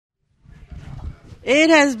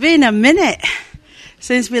It has been a minute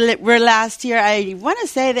since we were last here. I want to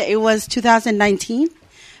say that it was 2019,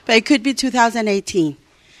 but it could be 2018.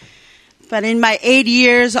 But in my 8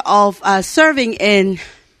 years of serving in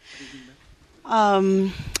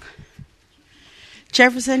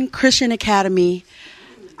Jefferson Christian Academy,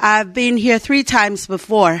 I've been here 3 times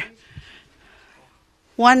before.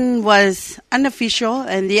 One was unofficial,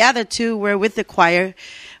 and the other 2 were with the choir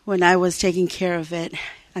when I was taking care of it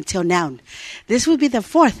until now. This will be the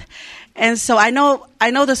 4th. And so I know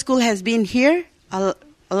the school has been here a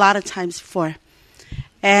lot of times before.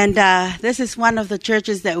 And this is one of the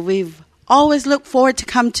churches that we've always looked forward to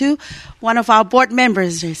come to. One of our board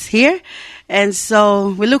members is here. And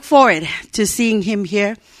so we look forward to seeing him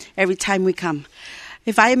here every time we come.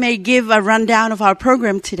 If I may give a rundown of our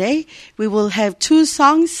program today, we will have 2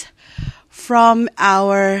 songs from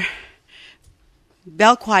our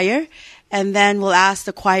bell choir, and then we'll ask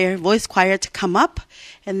the voice choir to come up,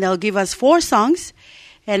 and they'll give us 4 songs.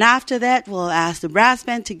 And after that, we'll ask the brass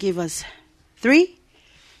band to give us 3.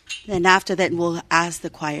 And after that, we'll ask the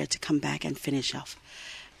choir to come back and finish off.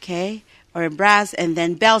 Okay? Or brass, and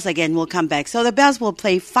then bells again will come back. So the bells will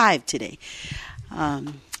play 5 today.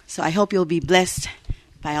 So I hope you'll be blessed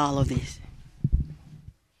by all of this.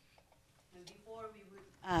 Before we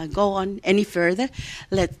would go on any further,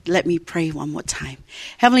 let me pray one more time.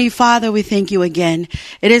 Heavenly Father, we thank you again.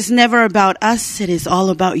 It is never about us. It is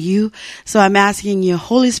all about you. So I'm asking your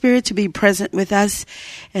Holy Spirit to be present with us,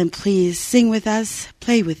 and please sing with us,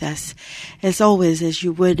 play with us, as always, as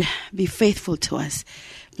you would be faithful to us.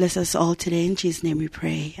 Bless us all today. In Jesus' name we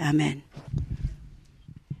pray. Amen.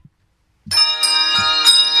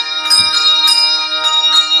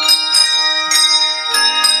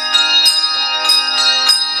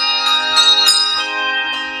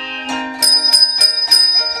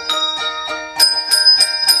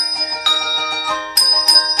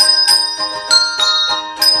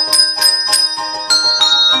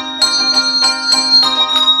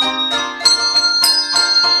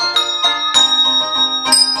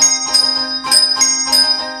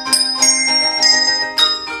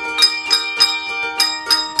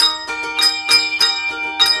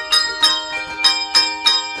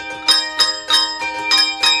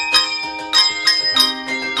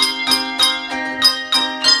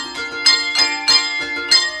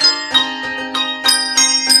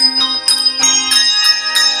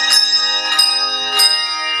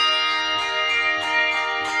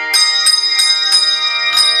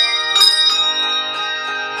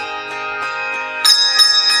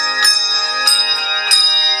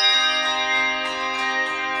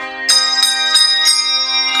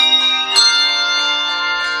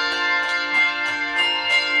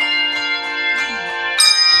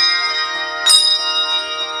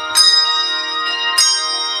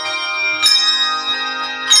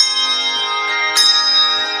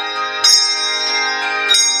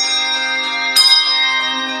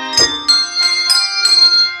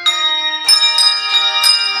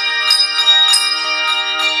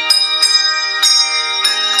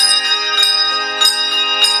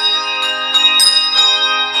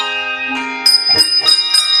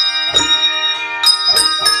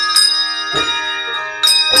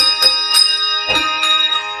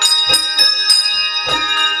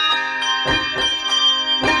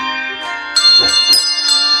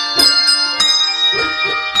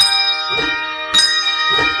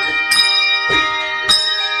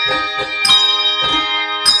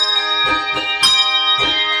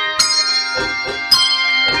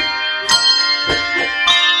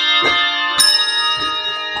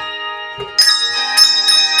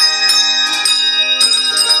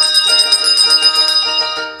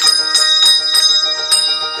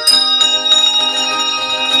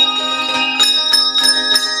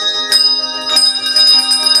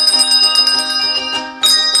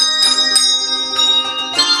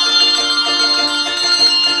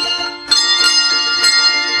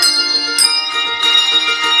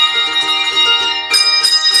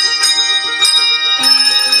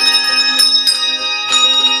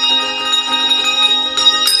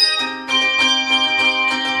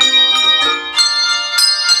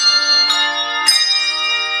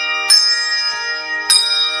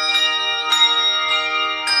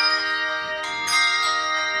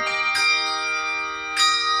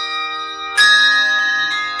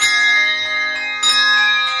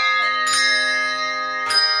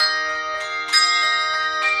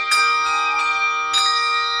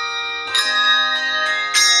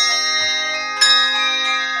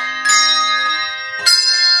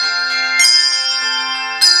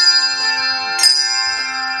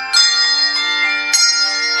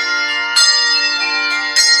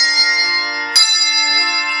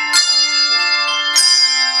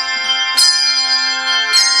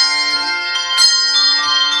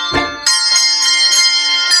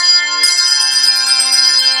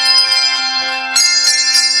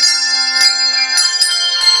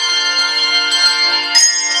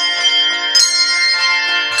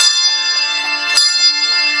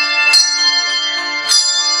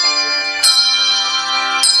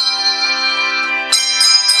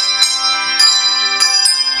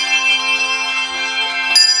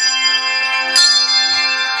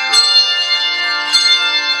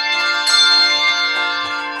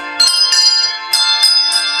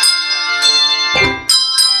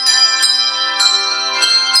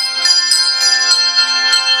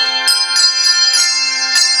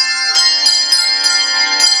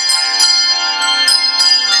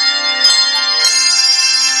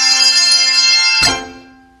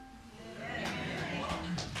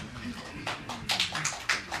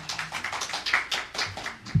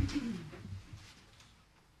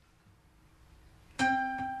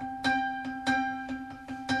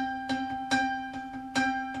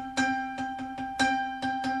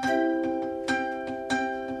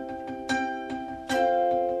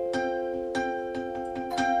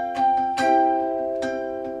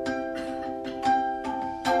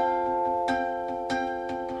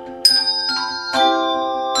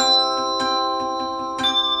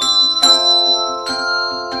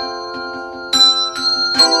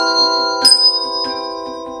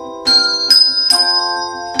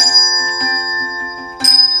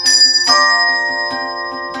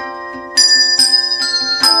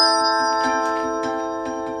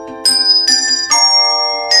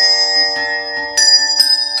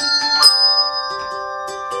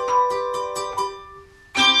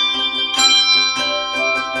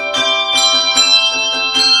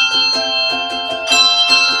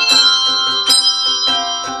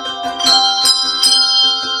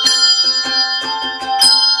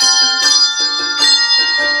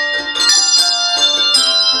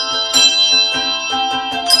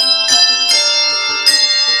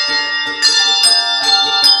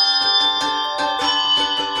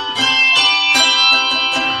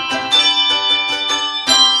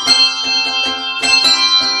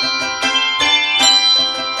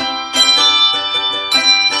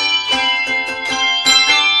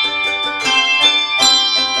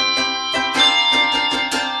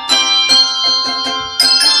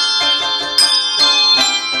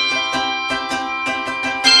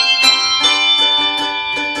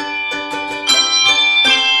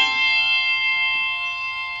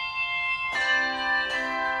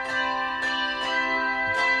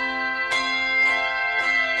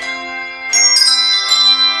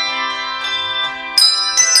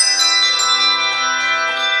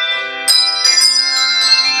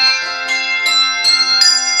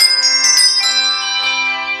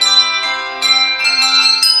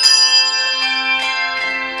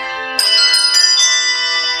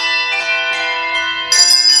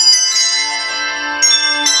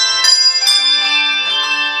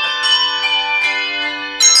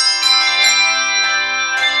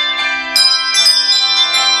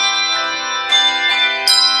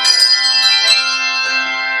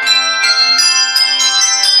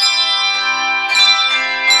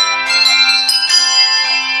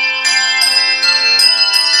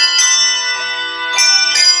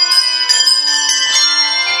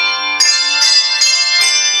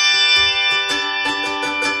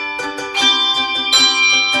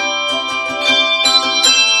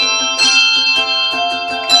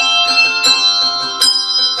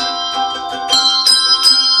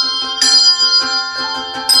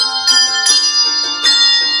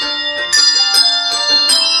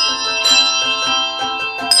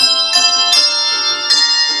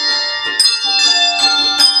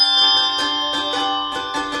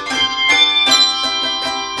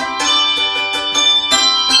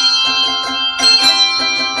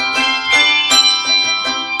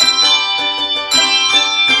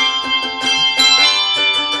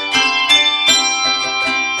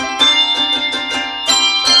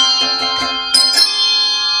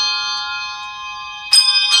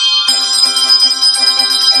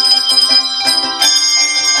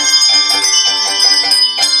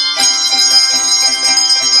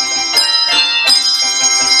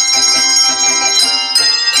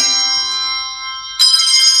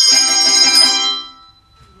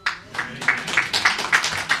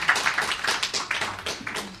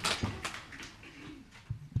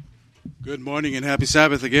 Good morning and happy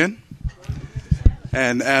Sabbath again.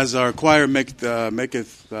 And as our choir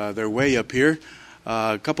maketh their way up here,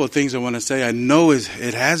 a couple of things I want to say. I know it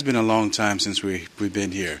has been a long time since we've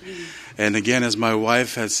been here. And again, as my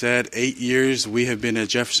wife has said, 8 years we have been at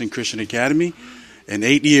Jefferson Christian Academy. In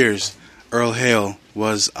 8 years, Earl Hale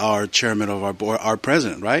was our chairman of our board, our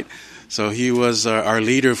president, right? So he was our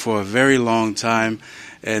leader for a very long time.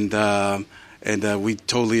 And we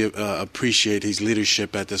totally appreciate his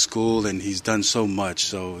leadership at the school, and he's done so much.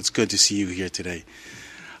 So it's good to see you here today.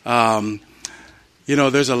 There's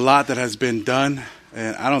a lot that has been done,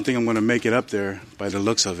 and I don't think I'm going to make it up there by the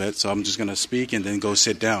looks of it. So I'm just going to speak and then go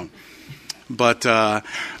sit down. But a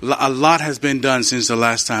lot has been done since the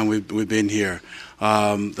last time we've been here.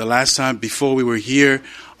 The last time before we were here,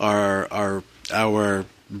 our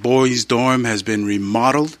boys' dorm has been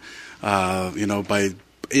remodeled.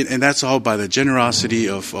 And that's all by the generosity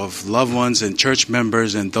of loved ones and church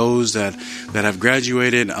members and those that have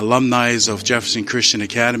graduated, alumni of Jefferson Christian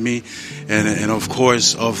Academy, and of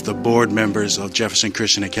course of the board members of Jefferson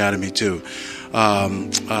Christian Academy too.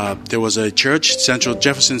 There was a church,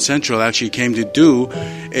 Jefferson Central actually came to do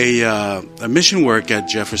a mission work at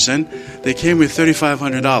Jefferson. They came with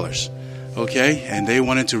 $3,500, okay, and they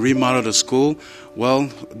wanted to remodel the school. Well,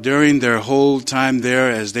 during their whole time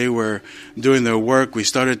there, as they were doing their work, we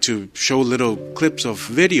started to show little clips of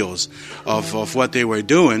videos of what they were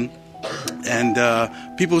doing, and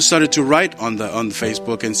people started to write on the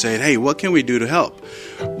Facebook and say, "Hey, what can we do to help?"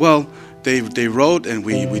 Well, they wrote, and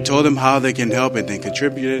we told them how they can help, and they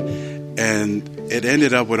contributed, and it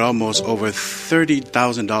ended up with almost over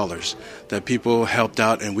 $30,000 that people helped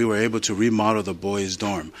out, and we were able to remodel the boys'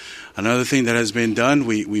 dorm. Another thing that has been done,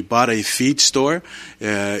 we bought a feed store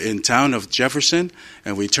in town of Jefferson,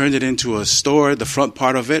 and we turned it into a store, the front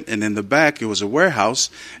part of it, and in the back it was a warehouse,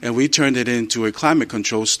 and we turned it into a climate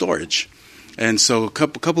control storage. And so a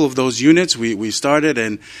couple of those units we started,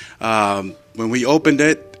 and when we opened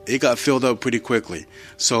it got filled up pretty quickly.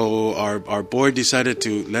 So our board decided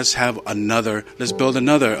let's build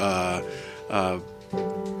another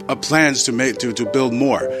plans to build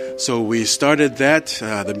more. So we started that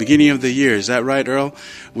the beginning of the year. Is that right, Earl?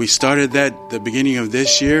 We started that the beginning of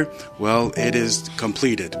this year. Well, it is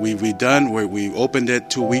completed. We opened it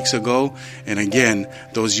 2 weeks ago, and again,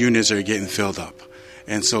 those units are getting filled up.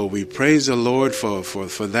 And so we praise the Lord for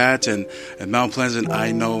that. And at Mount Pleasant,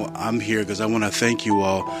 I know I'm here because I want to thank you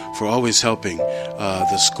all for always helping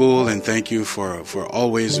the school, and thank you for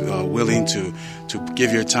always willing to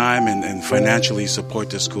give your time and financially support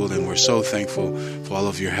the school. And we're so thankful for all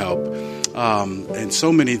of your help. And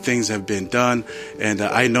so many things have been done. And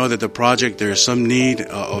I know that the project, there's some need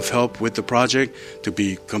of help with the project to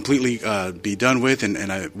be completely be done with.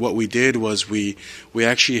 And what we did was we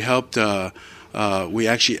actually helped. We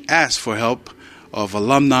actually asked for help of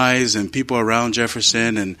alumni and people around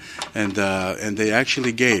Jefferson, and they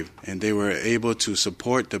actually gave, and they were able to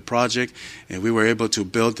support the project, and we were able to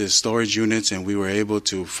build the storage units, and we were able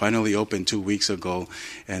to finally open 2 weeks ago.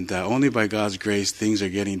 And only by God's grace, things are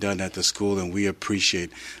getting done at the school, and we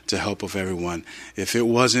appreciate the help of everyone. If it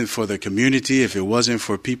wasn't for the community, if it wasn't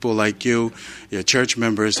for people like you, your church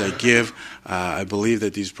members that give, I believe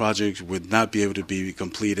that these projects would not be able to be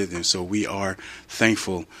completed. And so we are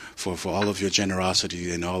thankful for all of your generosity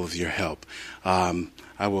and all of your help.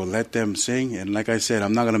 I will let them sing, and like I said,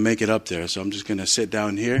 I'm not going to make it up there, so I'm just going to sit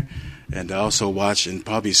down here and also watch and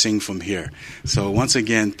probably sing from here. So once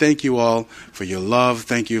again, thank you all for your love.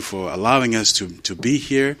 Thank you for allowing us to be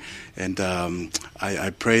here, and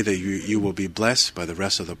I pray that you will be blessed by the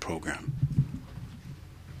rest of the program.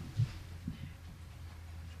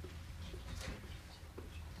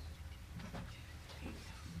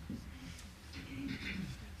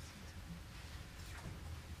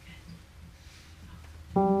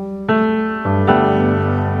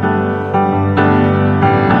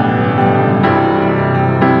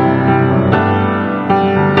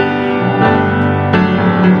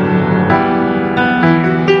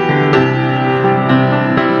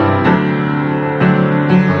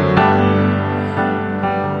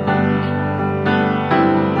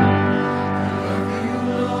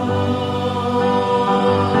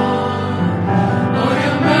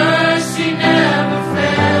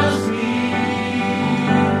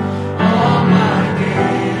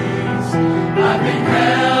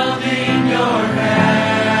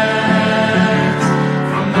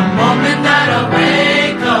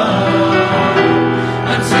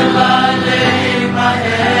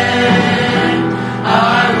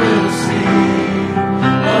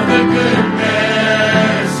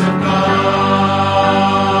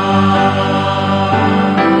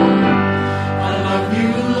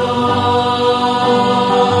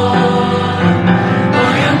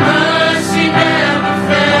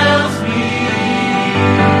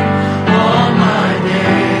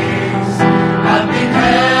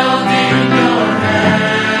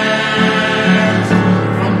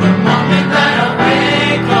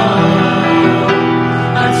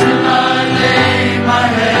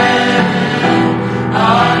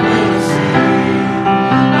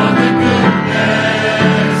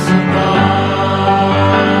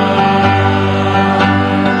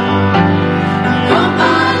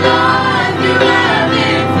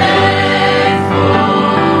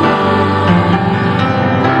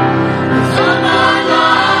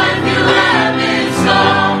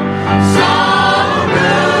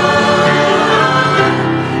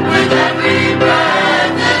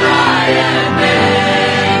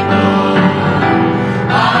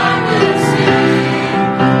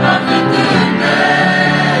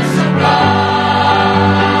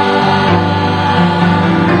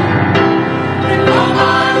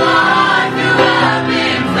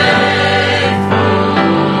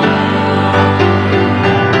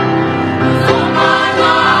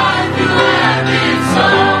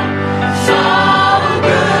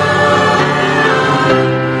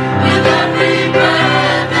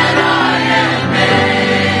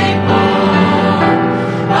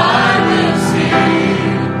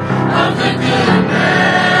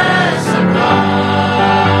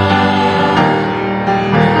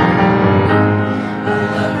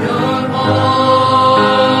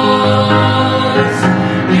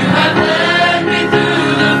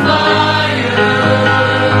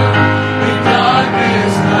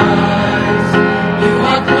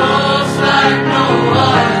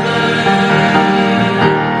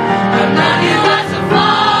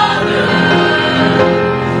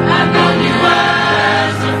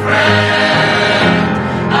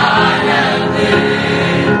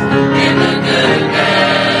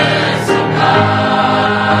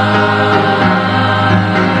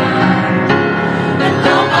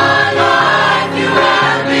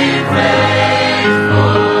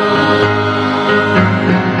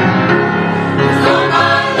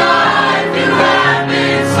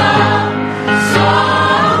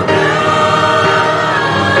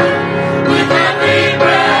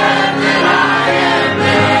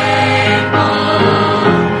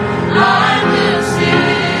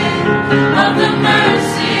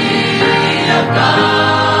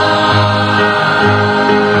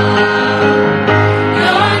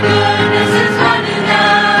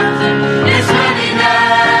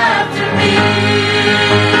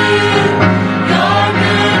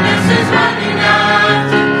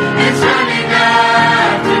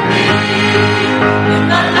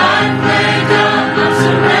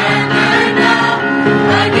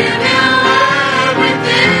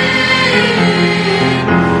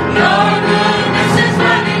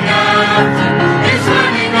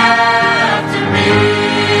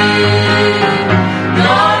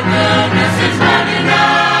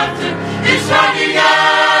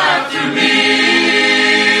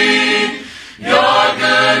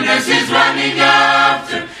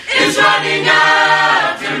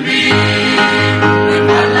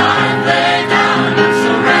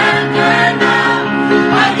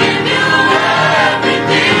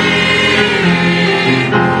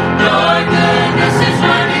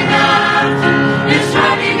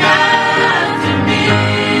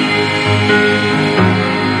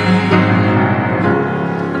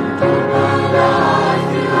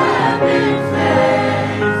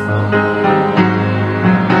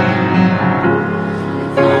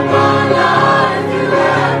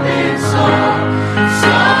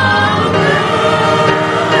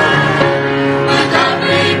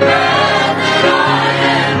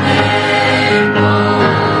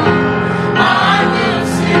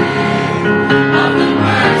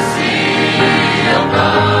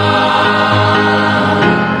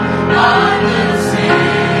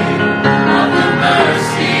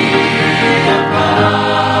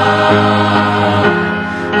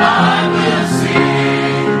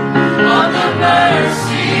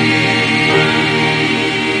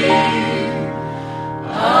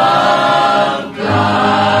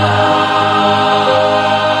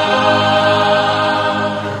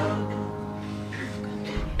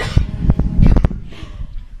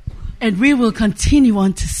 And we will continue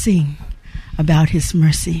on to sing about his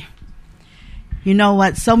mercy. You know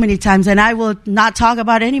what? So many times, and I will not talk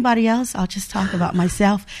about anybody else. I'll just talk about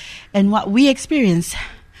myself and what we experienced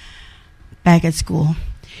back at school.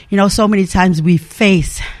 You know, so many times we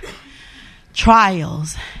face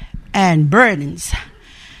trials and burdens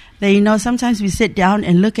that, you know, sometimes we sit down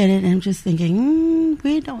and look at it and I'm just thinking,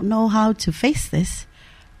 we don't know how to face this.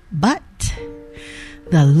 But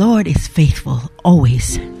the Lord is faithful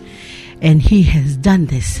always. And he has done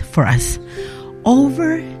this for us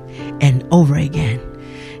over and over again.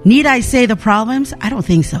 Need I say the problems? I don't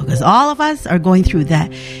think so, because all of us are going through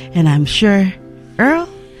that. And I'm sure, Earl,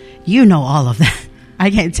 you know all of that.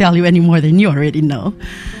 I can't tell you any more than you already know.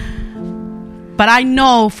 But I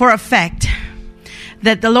know for a fact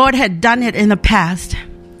that the Lord had done it in the past,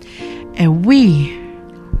 and we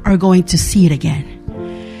are going to see it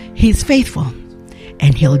again. He's faithful,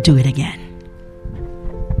 and he'll do it again.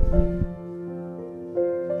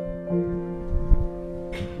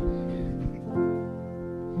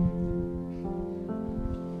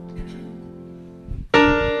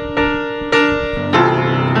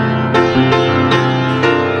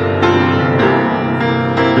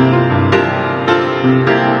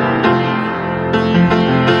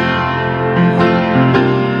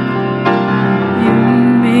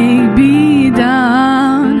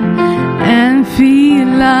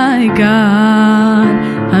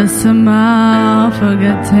 Somehow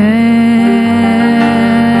forgotten,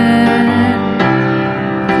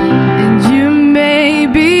 and you may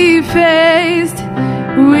be faced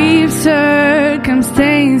with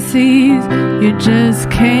circumstances you just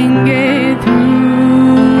can't get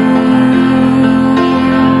through.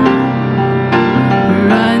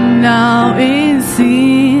 Right now it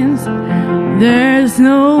seems there's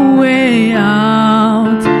no way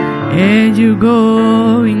out, and you're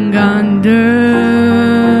going under.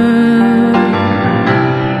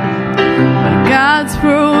 God's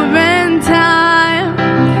proven time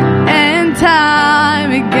and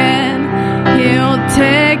time again, he'll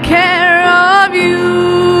take care of you,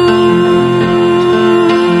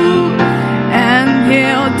 and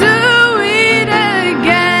he'll do it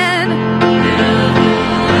again.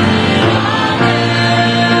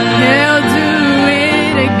 He'll do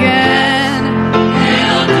it again.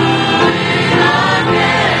 He'll do it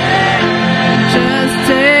again. Just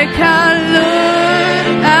take a look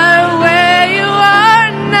at where you are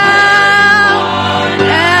now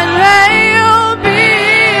and where you'll be.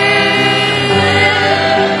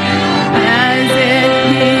 As if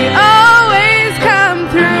he always come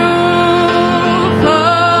through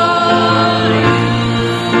for you.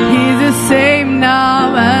 He's the same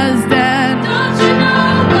now as then. Don't you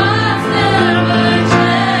know God's never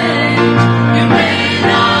changed? You may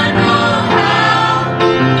not know how,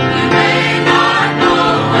 you may not know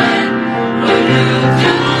when, but he'll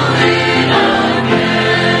do it again.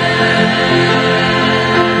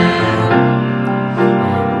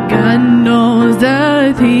 God knows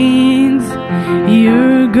the things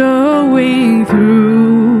you're going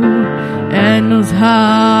through and knows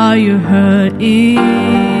how you're hurting.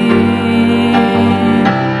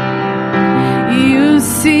 You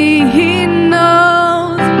see, he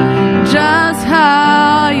knows just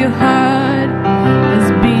how your heart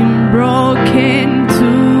has been broken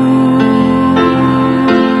too.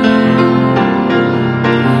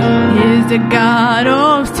 He's the God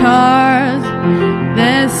of stars,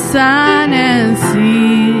 the sun and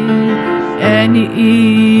sea, and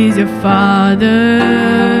he is your Father.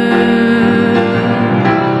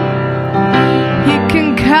 He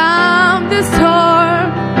can calm the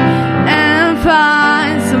storm and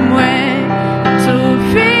find some way to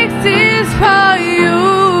fix this for you,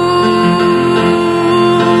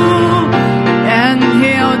 and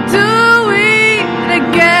he'll do it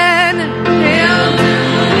again. He'll do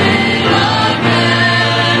it again.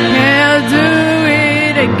 He'll do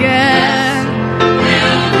it again.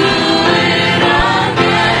 He'll do it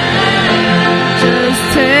again. Just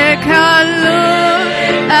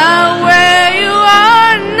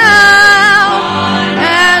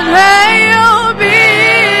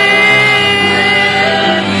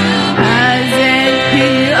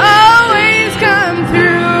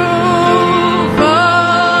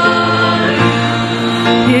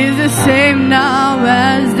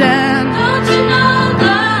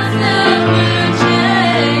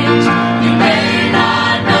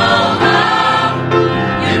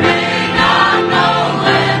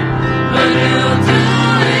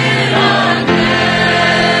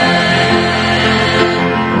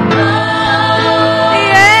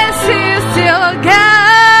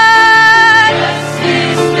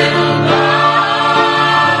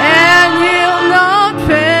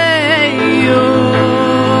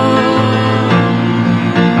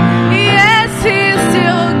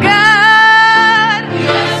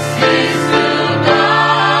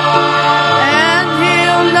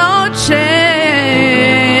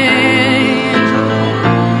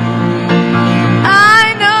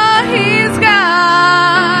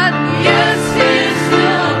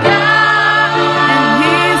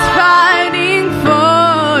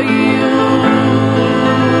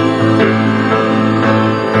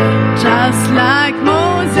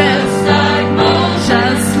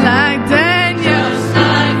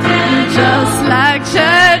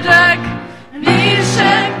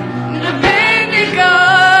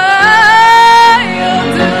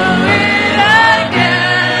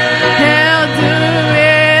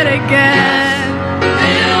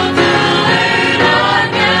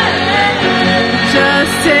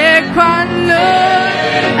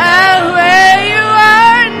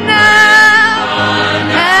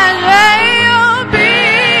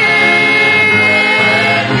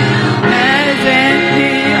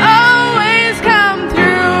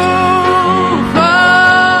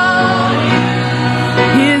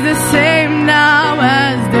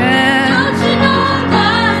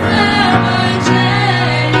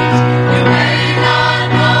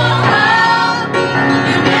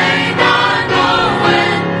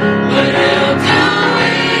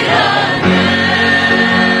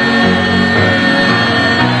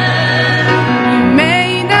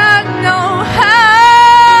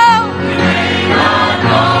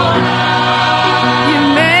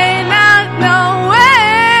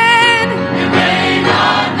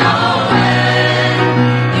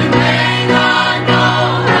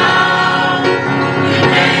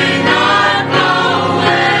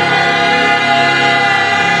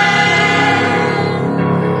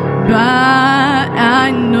but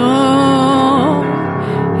I know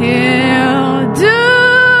He'll do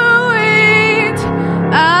it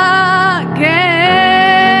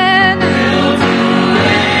again. He'll do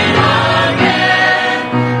it again.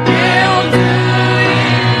 He'll do it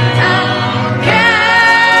again.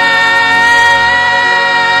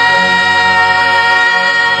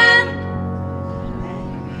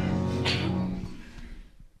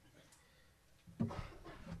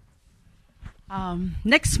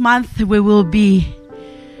 Next month, we will be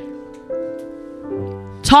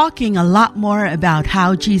talking a lot more about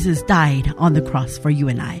how Jesus died on the cross for you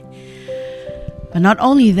and I. But not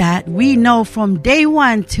only that, we know from day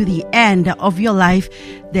one to the end of your life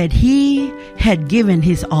that He had given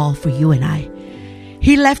His all for you and I.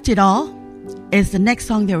 He left it all. It's the next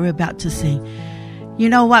song that we're about to sing. You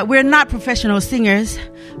know what? We're not professional singers,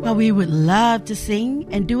 but we would love to sing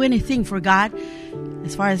and do anything for God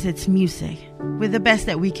as far as it's music. We're the best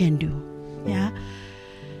that we can do. Yeah.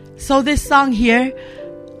 So this song here,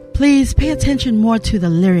 please pay attention more to the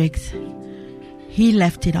lyrics. He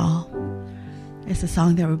left it all. It's the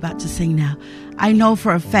song that we're about to sing now. I know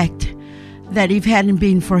for a fact that if it hadn't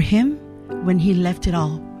been for Him when He left it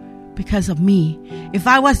all because of me, if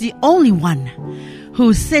I was the only one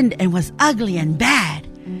who sinned and was ugly and bad,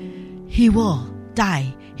 He will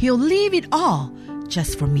die. He'll leave it all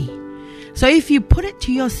just for me. So if you put it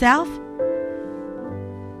to yourself,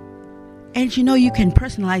 and you know you can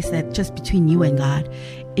personalize that just between you and God,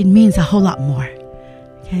 it means a whole lot more.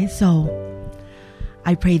 Okay, so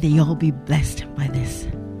I pray that you'll be blessed by this.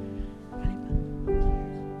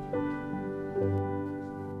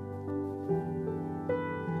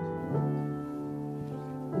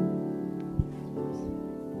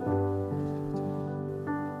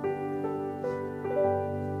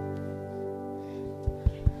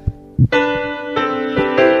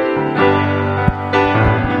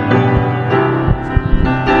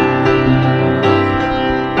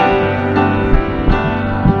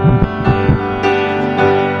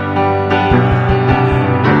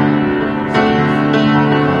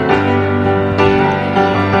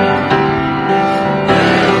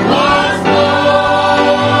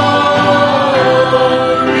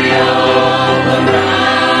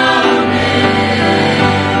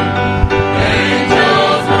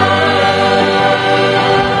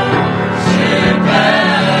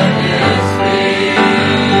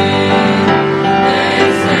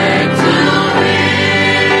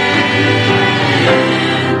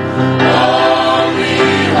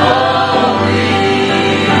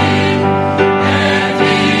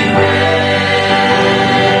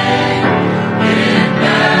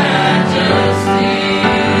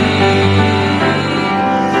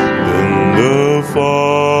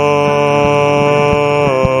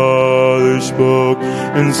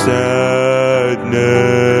 In sadness,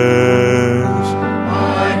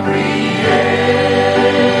 my creation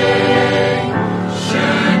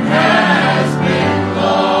has been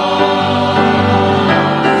lost.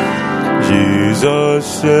 Jesus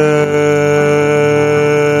said,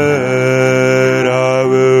 I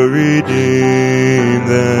will redeem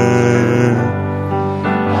them.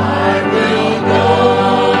 I will go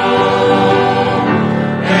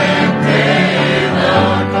and pay the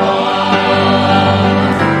cost.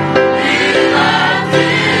 He left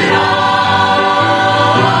it all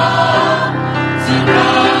to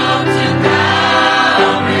come to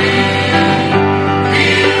Calvary. He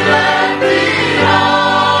left it all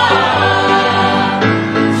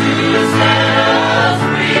to set us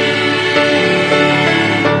free.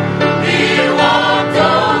 He walked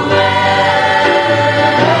away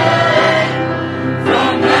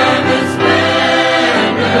from heaven's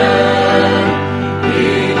splendor. He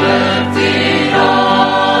left it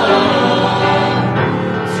all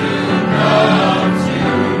to come to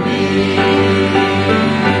me.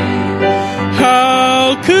 How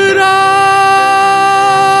could I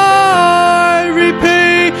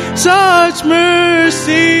repay such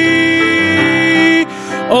mercy?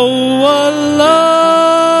 Oh, what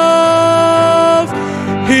love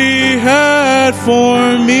He had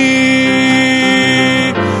for me.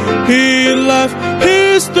 He left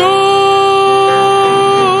His throne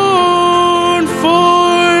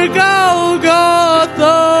for Golgotha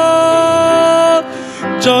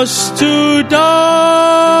just to die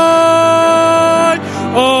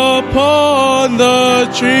upon the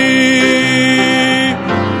tree.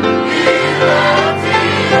 He left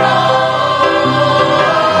it all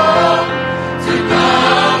to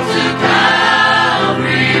come to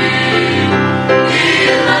Calvary. He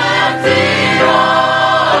left it all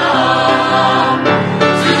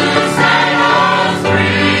to set us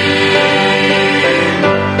free.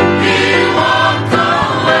 He walked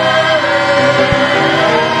away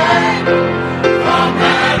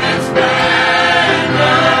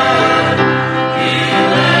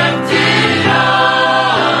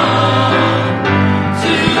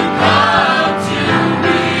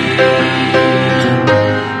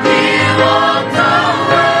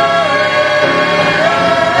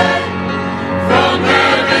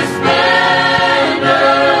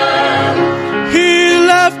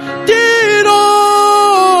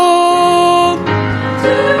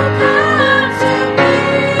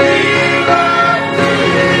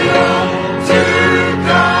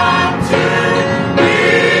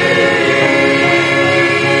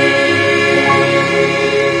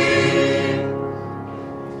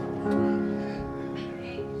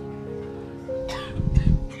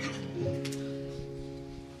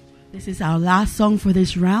This is our last song for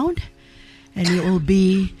this round, and it will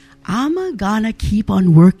be, I'm gonna keep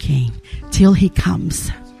on working till he comes.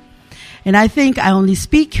 And I think I only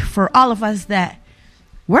speak for all of us that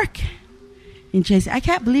work in JC. I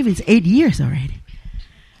can't believe it's 8 years already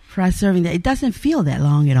for us serving that. It doesn't feel that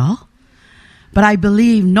long at all. But I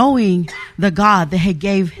believe, knowing the God that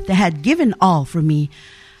had given all for me,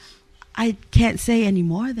 I can't say any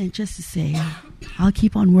more than just to say, I'll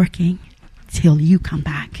keep on working till you come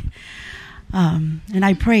back. And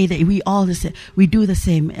I pray that we do the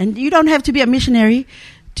same. And you don't have to be a missionary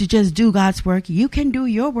to just do God's work. You can do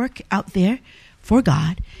your work out there for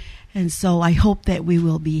God. And so I hope that we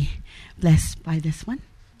will be blessed by this one.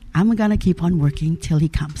 I'm going to keep on working till he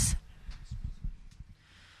comes.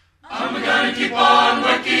 I'm gonna keep on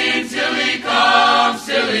working till he comes,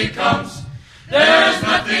 till he comes. There's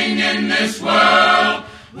nothing in this world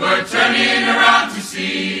worth turning around to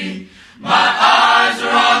see. My eyes are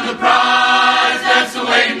on the prize that's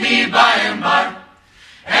awaiting me by and by.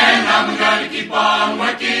 And I'm gonna keep on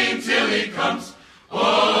working till he comes.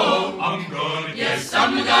 Oh, I'm gonna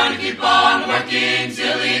keep on working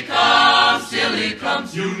till he comes, till he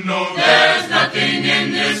comes. You know there's nothing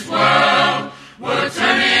in this world worth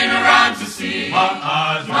turning around to see. My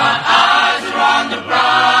eyes are on the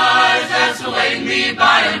prize that's awaiting me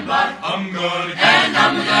by and by. I'm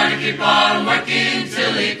gonna keep on working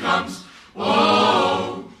till he comes.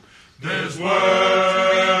 Oh, there's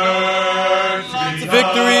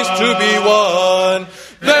Victories to be won.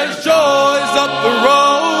 There's joys up the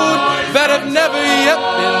road that have never yet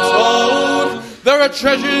been told. There are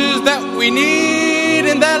treasures that we need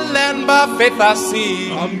in that land by faith I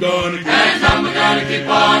see. I'm gonna keep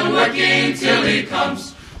on working till he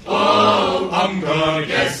comes. Oh, I'm gonna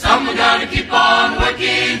keep on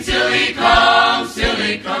working till he comes, till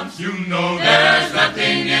he comes. You know there's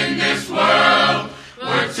nothing in this world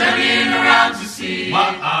worth turning around to see.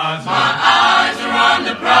 My eyes are on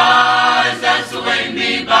the prize that's awaiting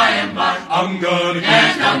me by and by. I'm gonna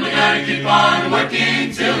keep on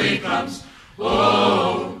working till he comes.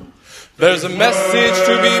 Oh, there's a message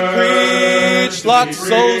to be preached, lost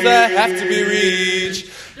souls that have to be reached.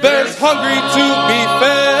 There's hungry to be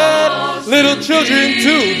fed, little children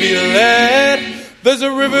to be led. There's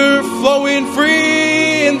a river flowing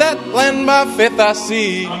free in that land by faith I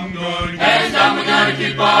see. I'm gonna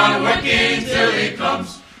keep on working till he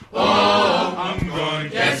comes. Oh, I'm gonna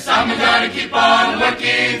keep on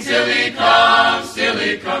working till he comes, till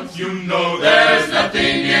he comes. You know there's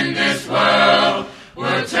nothing in this world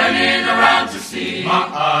worth turning around to see. My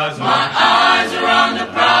eyes are on the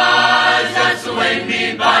prize that's awaiting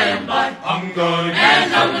me by and by. I'm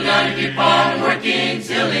gonna keep on working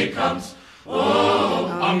till he comes. Oh,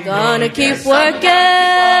 I'm gonna keep working.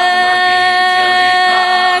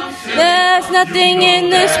 There's nothing in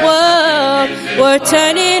this world worth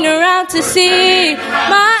turning around to see.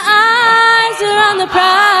 My eyes are on the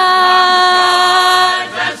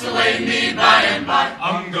prize that's awaiting me by and by.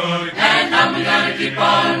 I'm gonna keep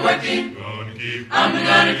on working. I'm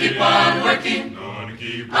gonna keep on working.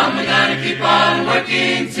 I'm gonna keep on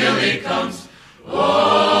working till he comes.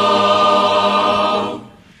 Oh,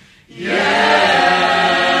 yeah.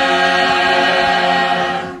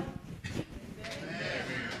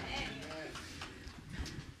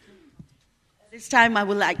 This time I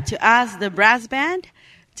would like to ask the brass band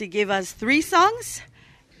to give us 3 songs.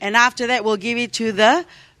 And after that, we'll give it to the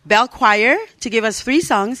bell choir to give us 3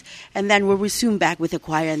 songs. And then we'll resume back with the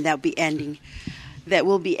choir, and that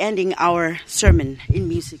will be ending our sermon in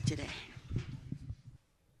music today.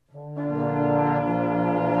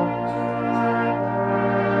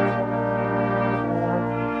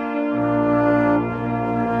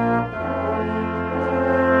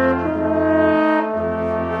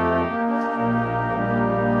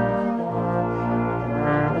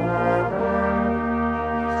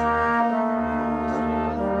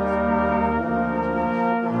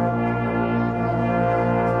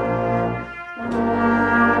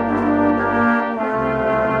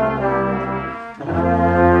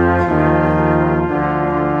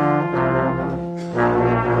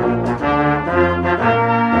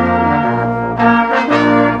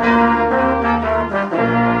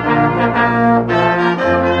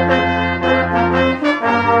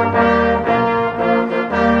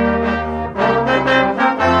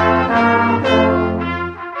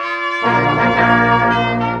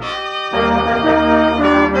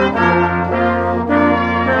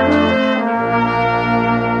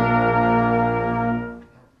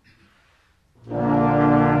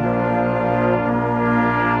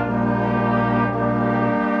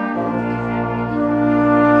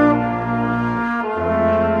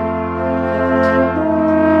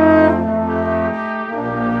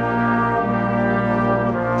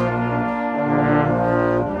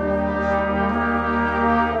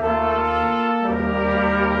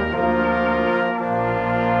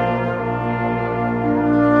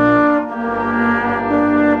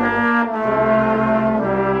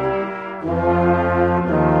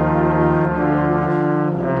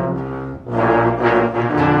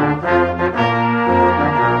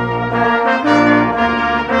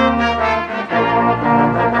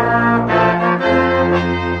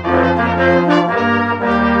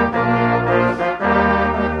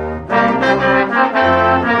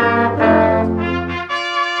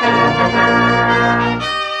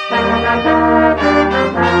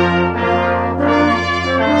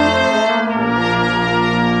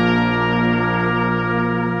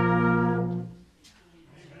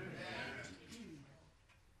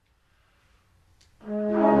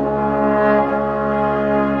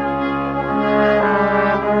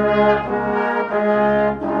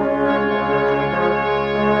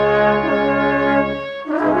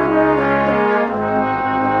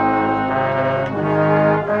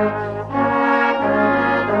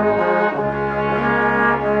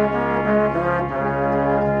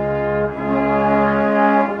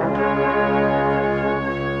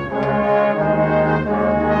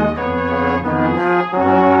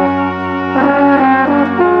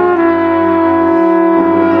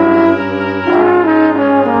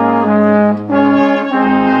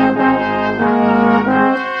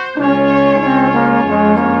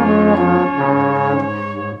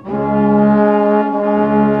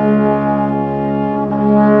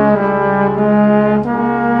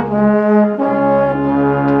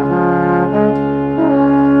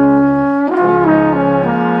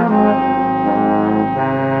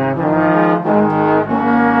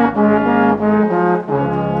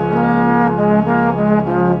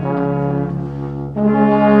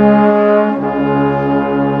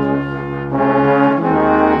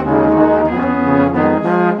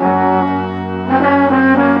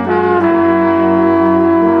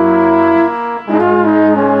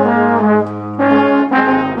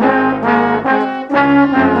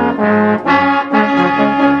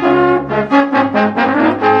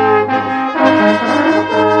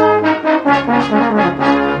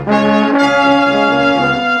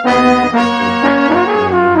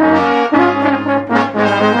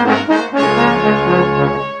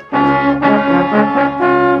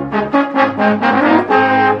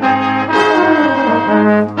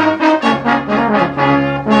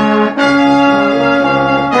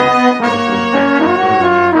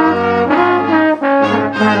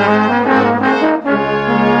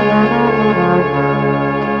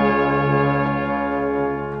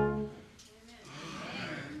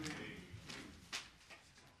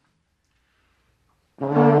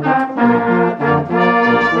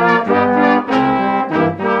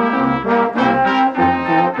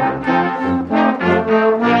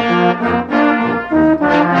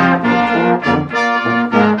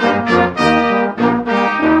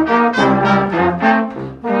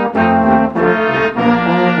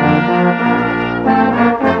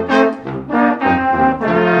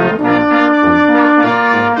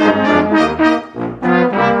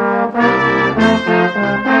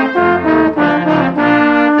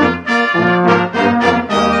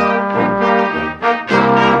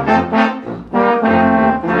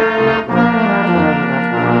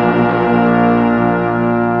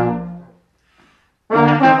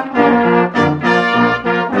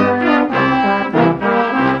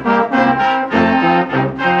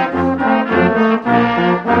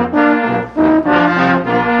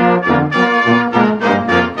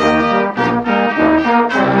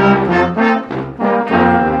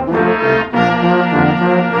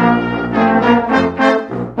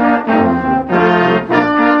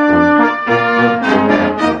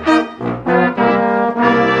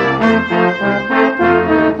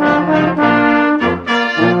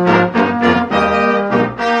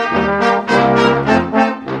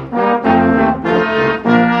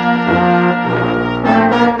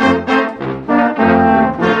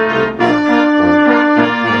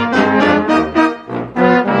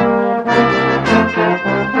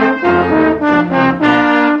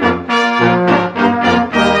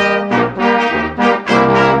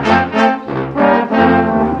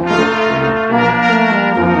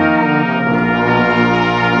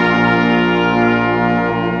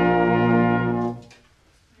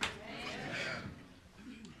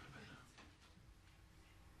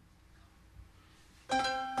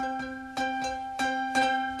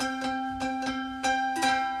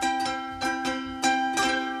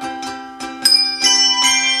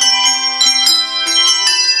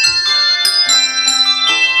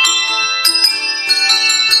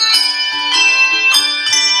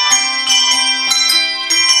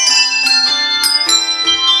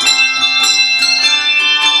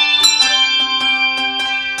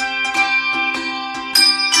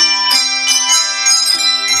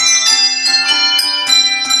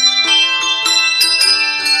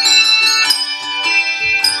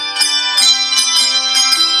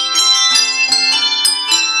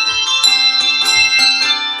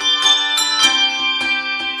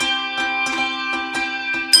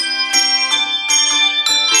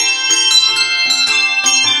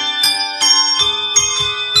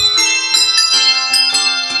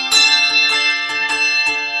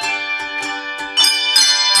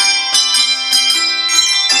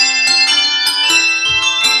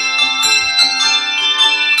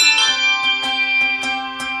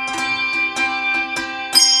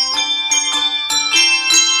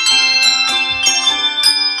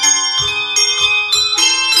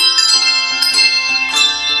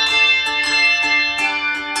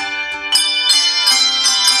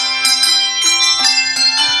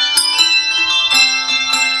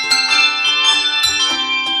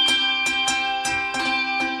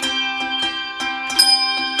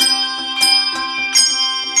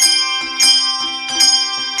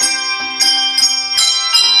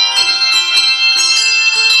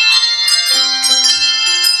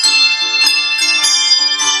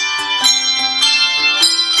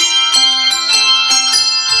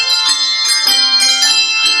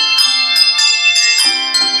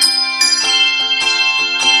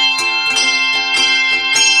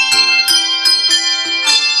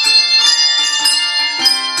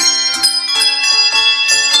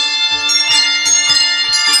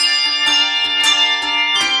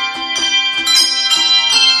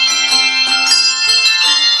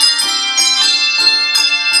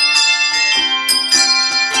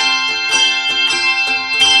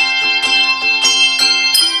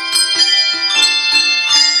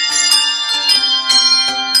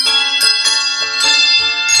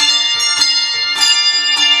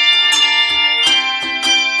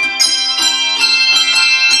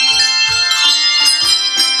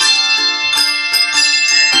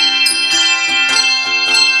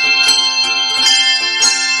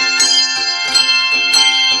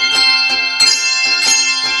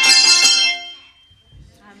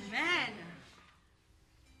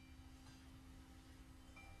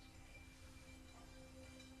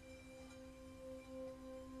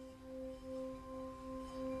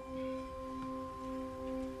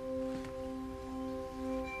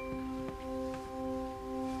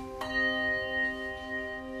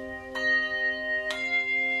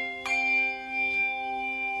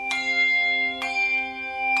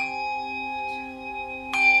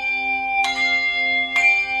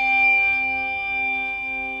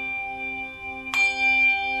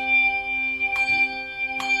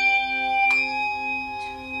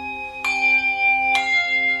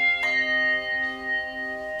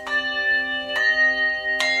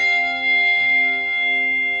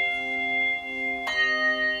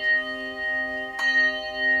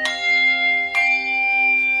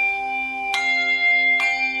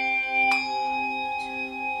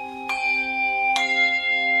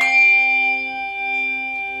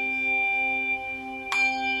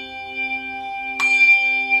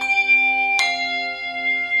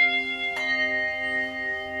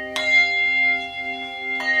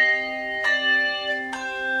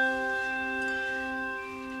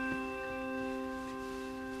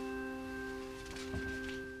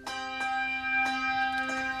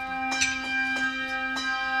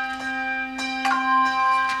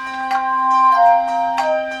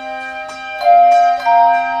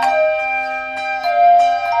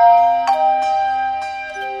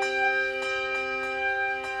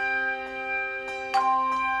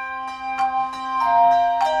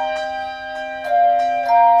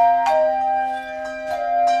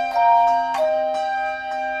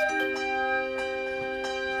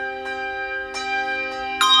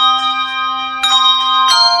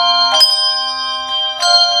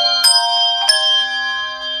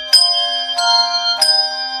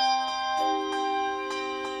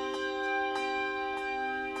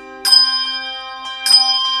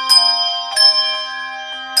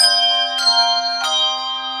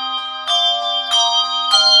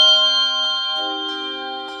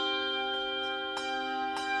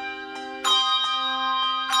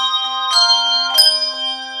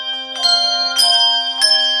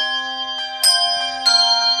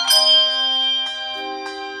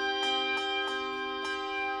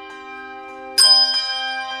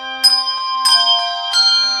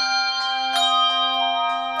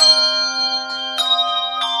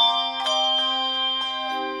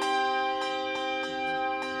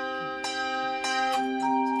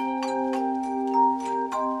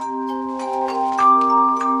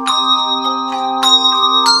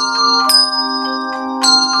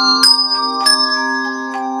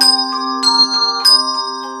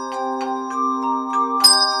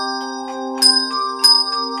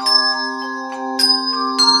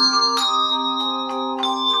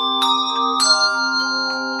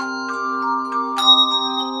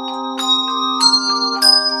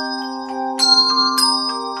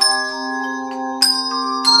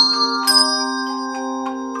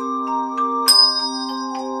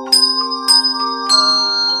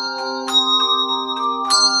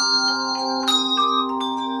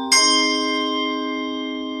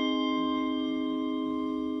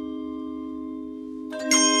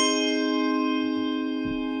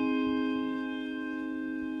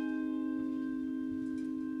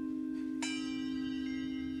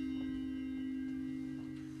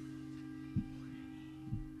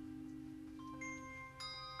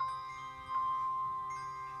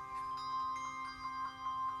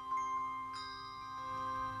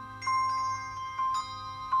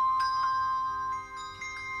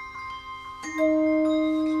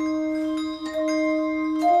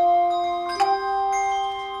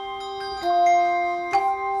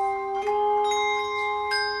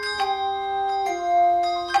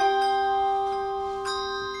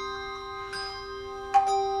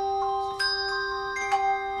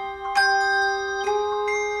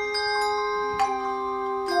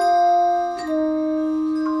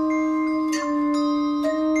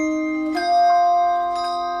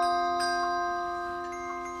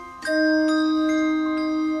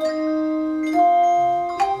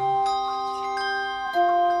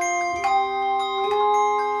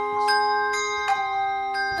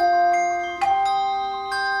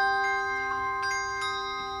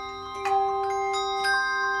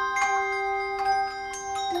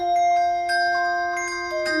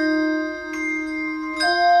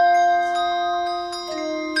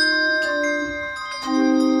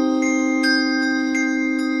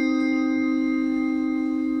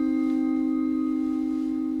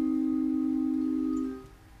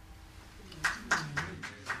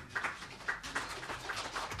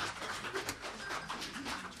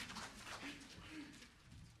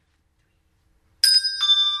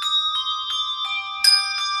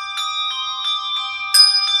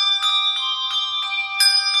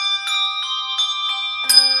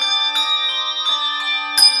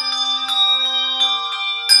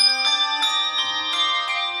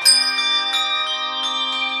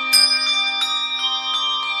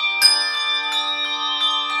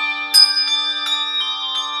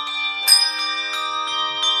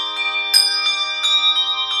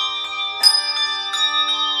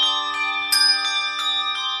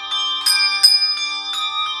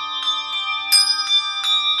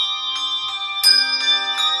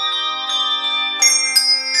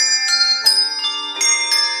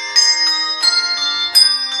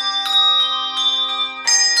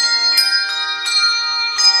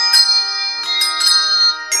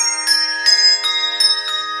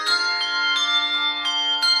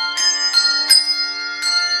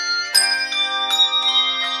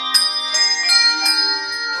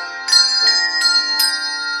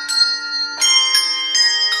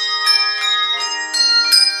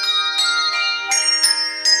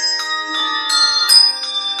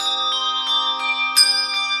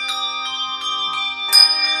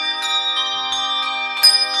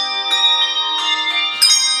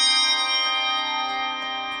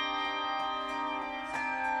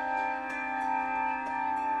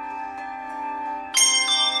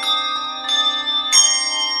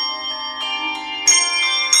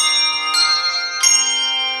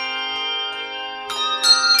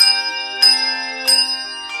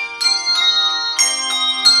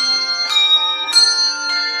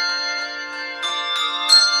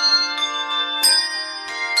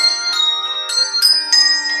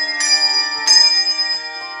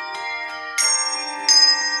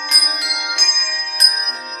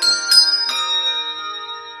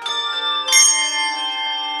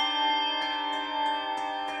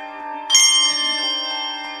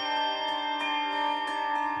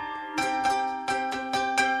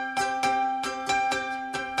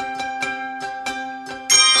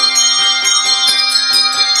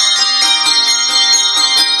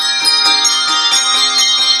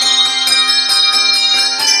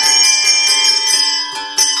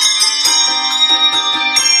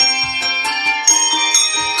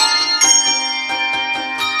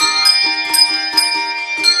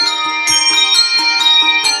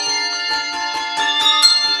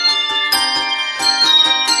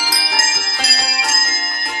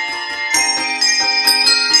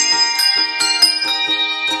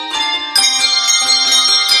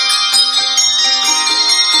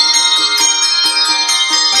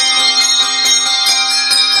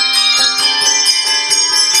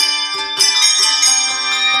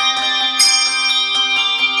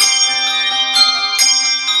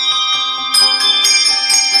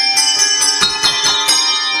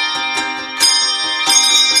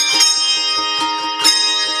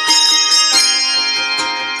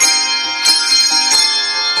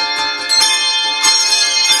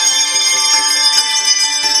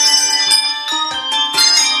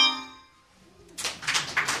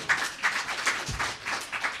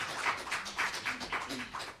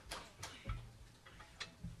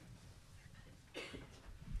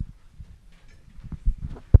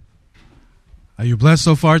 Are you blessed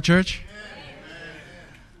so far, church?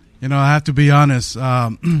 You know, I have to be honest.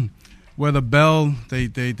 Where the bell,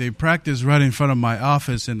 they practice right in front of my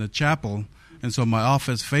office in the chapel, and so my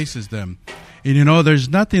office faces them. And you know, there's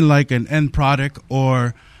nothing like an end product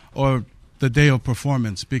or the day of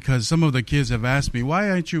performance, because some of the kids have asked me, why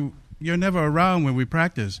aren't you're never around when we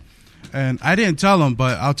practice? And I didn't tell them,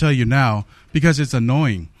 but I'll tell you now because it's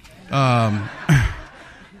annoying.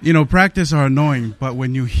 Practice are annoying, but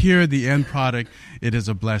when you hear the end product, it is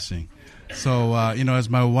a blessing. So, as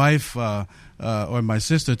my wife or my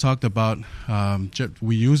sister talked about,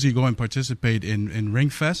 we usually go and participate in Ring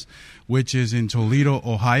Fest, which is in Toledo,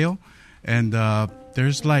 Ohio. And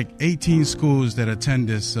there's like 18 schools that attend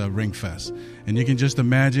this Ring Fest. And you can just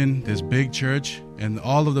imagine this big church and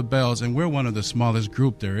all of the bells. And we're one of the smallest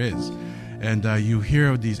group there is. And you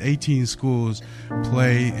hear these 18 schools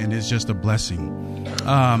play, and it's just a blessing.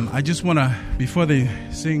 I just want to, before they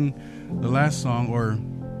sing the last song, or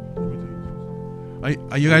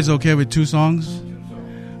are you guys okay with 2 songs?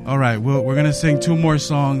 All right, we're going to sing 2 more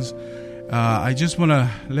songs. I just want to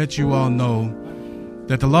let you all know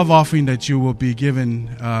that the love offering that you will be given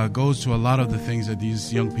goes to a lot of the things that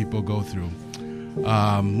these young people go through.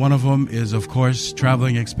 One of them is, of course,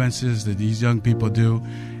 traveling expenses that these young people do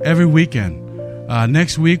every weekend.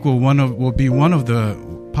 Next week will be one of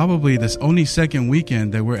the, probably this only second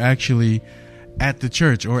weekend that we're actually at the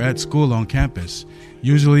church or at school on campus.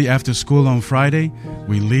 Usually after school on Friday,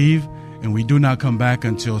 we leave and we do not come back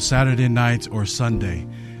until Saturday night or Sunday.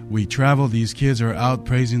 We travel. These kids are out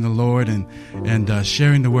praising the Lord and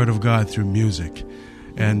sharing the Word of God through music.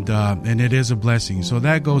 And it is a blessing. So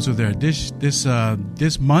that goes with there.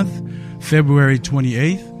 This month, February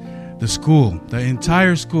 28th, the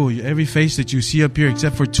entire school, every face that you see up here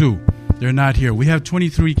except for 2, they're not here. We have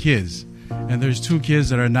 23 kids, and there's 2 kids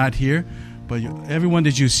that are not here. But everyone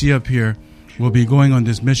that you see up here will be going on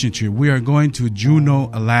this mission trip. We are going to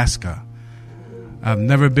Juneau, Alaska. I've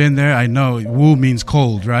never been there. I know Woo means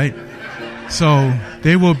cold, right? So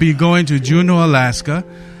they will be going to Juneau, Alaska.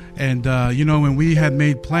 And, when we had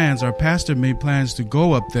made plans, our pastor made plans to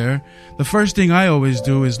go up there, the first thing I always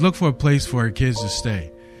do is look for a place for our kids to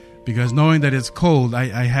stay. Because knowing that it's cold,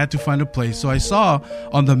 I had to find a place. So I saw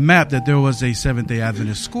on the map that there was a Seventh-day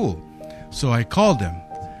Adventist school. So I called them.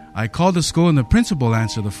 I called the school, and the principal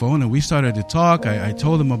answered the phone, and we started to talk. I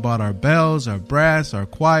told them about our bells, our brass, our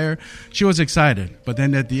choir. She was excited. But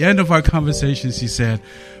then at the end of our conversation, she said,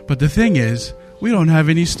 but the thing is, we don't have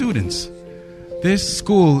any students. This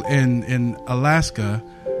school in Alaska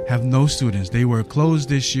have no students. They were closed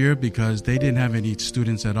this year because they didn't have any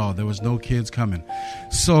students at all. There was no kids coming.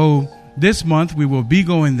 So this month we will be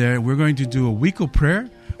going there. We're going to do a week of prayer.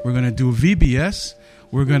 We're going to do VBS.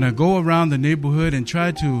 We're going to go around the neighborhood and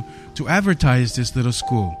try to advertise this little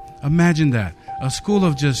school. Imagine that. A school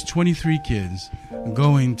of just 23 kids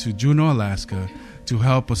going to Juneau, Alaska to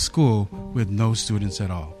help a school with no students at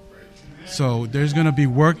all. So there's going to be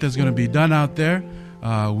work that's going to be done out there.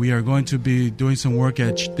 We are going to be doing some work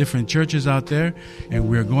at different churches out there, and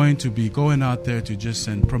we're going to be going out there to just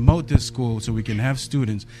promote this school so we can have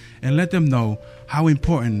students and let them know how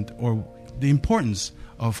important or the importance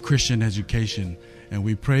of Christian education. And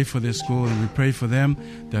we pray for this school, and we pray for them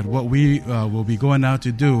that what we will be going out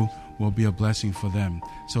to do will be a blessing for them.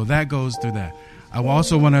 So that goes through that. I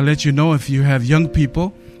also want to let you know, if you have young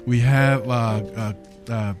people, we have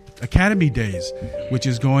Academy Days, which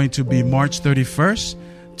is going to be March 31st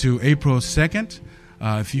to April 2nd.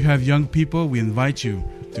 If you have young people, we invite you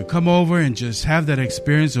to come over and just have that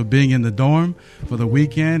experience of being in the dorm for the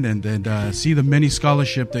weekend and see the many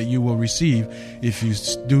scholarship that you will receive if you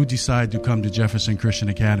do decide to come to Jefferson Christian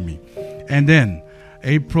Academy. And then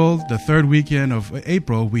April, the third weekend of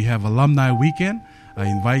April, we have Alumni Weekend. I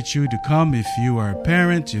invite you to come if you are a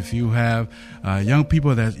parent, if you have young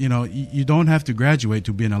people that, you don't have to graduate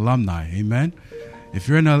to be an alumni. Amen. If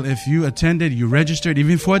you attended, you registered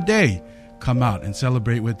even for a day, come out and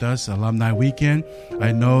celebrate with us Alumni Weekend.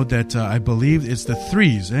 I know that I believe it's the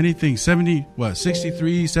threes, anything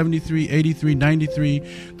 63, 73, 83, 93.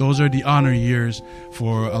 Those are the honor years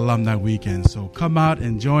for Alumni Weekend. So come out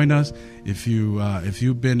and join us. If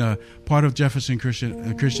you've been a part of Jefferson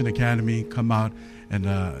Christian Academy, come out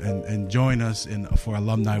and join us for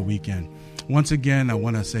Alumni Weekend. Once again, I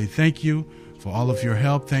want to say thank you for all of your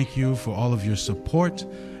help. Thank you for all of your support.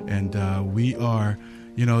 And we are,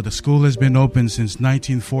 the school has been open since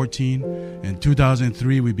 1914. In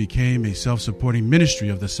 2003, we became a self-supporting ministry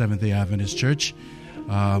of the Seventh-day Adventist Church.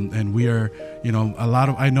 And we are,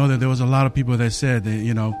 I know that there was a lot of people that said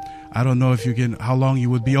that, I don't know how long you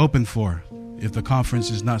would be open for if the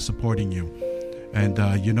conference is not supporting you.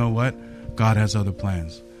 And you know what? God has other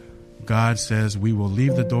plans. God says we will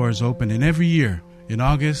leave the doors open. And every year in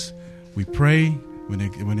August, we pray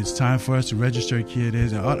when it's time for us to register a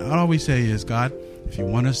kid. All we say is, God, if you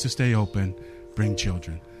want us to stay open, bring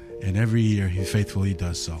children. And every year he faithfully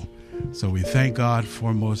does so. So we thank God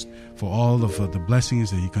foremost for all of the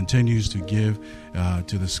blessings that He continues to give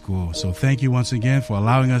to the school. So thank you once again for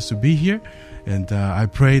allowing us to be here. And I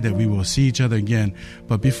pray that we will see each other again.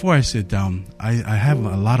 But before I sit down, I have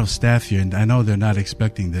a lot of staff here, and I know they're not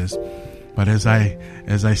expecting this. But as I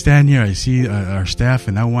stand here, I see our staff,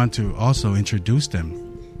 and I want to also introduce them.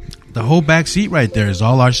 The whole back seat right there is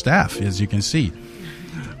all our staff, as you can see.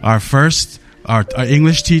 Our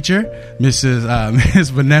English teacher, Miss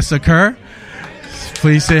Vanessa Kerr.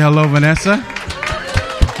 Please say hello, Vanessa.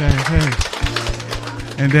 Okay.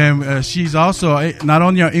 And then she's also not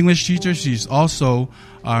only our English teacher, she's also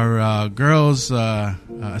our girls'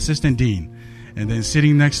 assistant dean. And then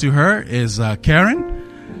sitting next to her is Karen.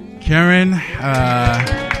 Karen,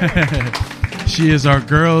 she is our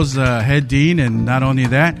girls' head dean, and not only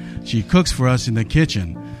that, she cooks for us in the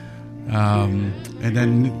kitchen. And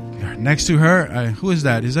then next to her, who is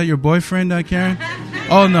that? Is that your boyfriend, Karen?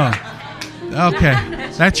 Oh, no. Okay,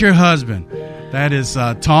 that's your husband. That is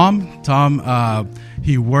Tom. Tom,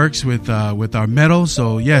 he works with our medals.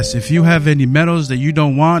 So, yes, if you have any medals that you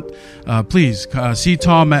don't want, please see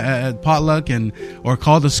Tom at Potluck or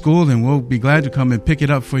call the school, and we'll be glad to come and pick it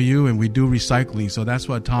up for you. And we do recycling. So that's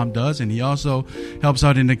what Tom does. And he also helps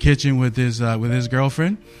out in the kitchen with his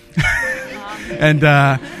girlfriend.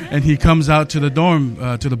 And he comes out to the dorm,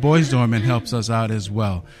 to the boys' dorm, and helps us out as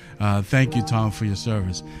well. Thank you, Tom, for your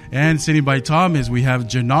service. And sitting by Tom we have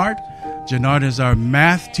Jannard. Jannard is our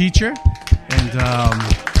math teacher. And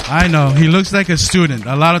I know he looks like a student.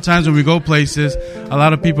 A lot of times when we go places, a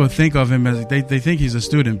lot of people think of him as they think he's a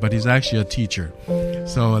student, but he's actually a teacher.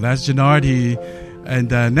 So that's Jannard.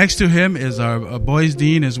 And next to him is our boys'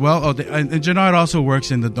 dean as well. And Jannard also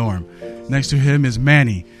works in the dorm. Next to him is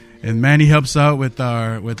Manny. And Manny helps out with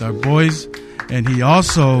our boys, and he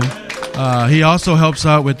also helps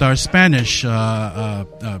out with our Spanish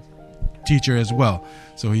teacher as well.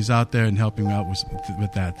 So he's out there and helping out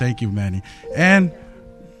with that. Thank you, Manny. And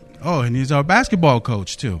he's our basketball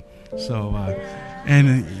coach too. So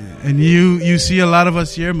and you see a lot of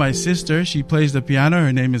us here. My sister, she plays the piano.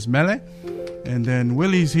 Her name is Mele, and then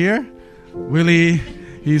Willie's here. Willie,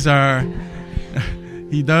 he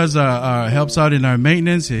does helps out in our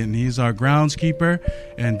maintenance, and he's our groundskeeper,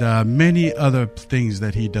 and many other things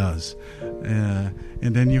that he does. And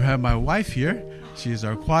then you have my wife here. She's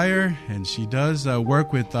our choir, and she does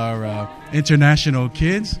work with our international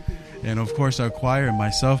kids, and of course our choir, and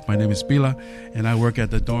myself. My name is Pila, and I work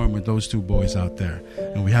at the dorm with those two boys out there,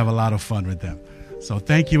 and we have a lot of fun with them. So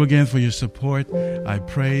thank you again for your support. I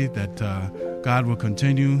pray that God will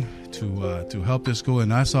continue to help this school,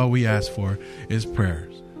 and that's all we ask for is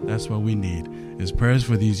prayers. That's what we need is prayers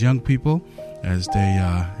for these young people as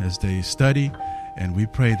they study, and we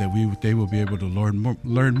pray that they will be able to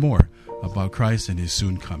learn more about Christ and His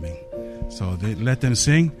soon coming. So let them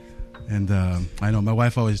sing, and I know my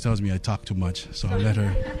wife always tells me I talk too much, so I'll let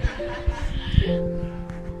her.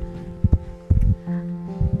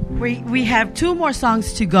 We have two more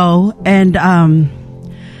songs to go, and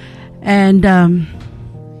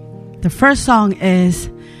the first song is,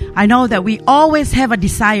 I know that we always have a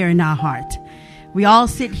desire in our heart. We all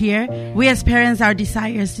sit here. We as parents, our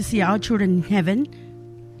desire is to see our children in heaven.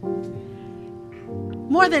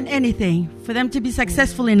 More than anything, for them to be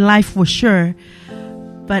successful in life for sure,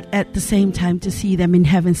 but at the same time to see them in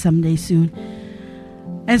heaven someday soon.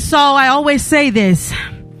 And so I always say this.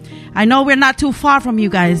 I know we're not too far from you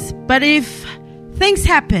guys, but if things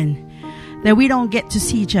happen that we don't get to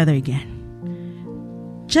see each other again,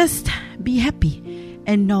 just be happy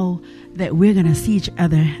and know that we're going to see each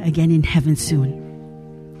other again in heaven soon.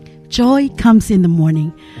 Joy comes in the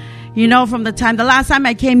morning. You know, from the last time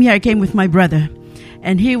I came here, I came with my brother,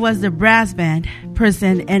 and he was the brass band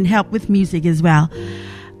person and helped with music as well.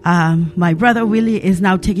 My brother Willie is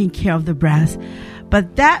now taking care of the brass.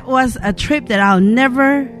 But that was a trip that I'll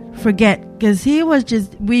never forget, because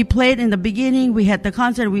we played in the beginning, we had the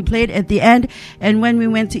concert, we played at the end, and when we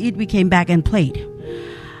went to eat, we came back and played.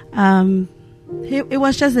 It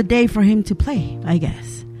was just a day for him to play, I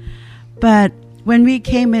guess. But when we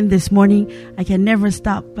came in this morning, I can never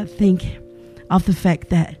stop but think of the fact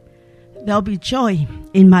that there'll be joy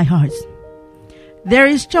in my heart. There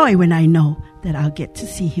is joy when I know that I'll get to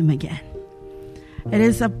see him again.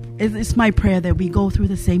 It's my prayer that we go through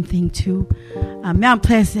the same thing too. Mount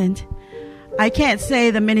Pleasant, I can't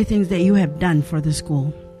say the many things that you have done for the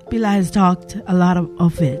school. Bila has talked about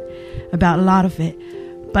a lot of it.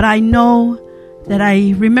 But I know that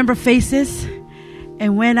I remember faces,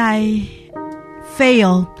 and when I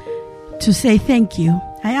fail to say thank you,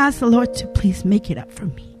 I ask the Lord to please make it up for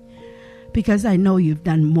me, because I know you've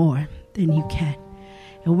done more than you can.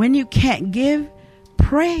 And when you can't give,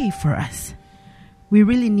 pray for us. We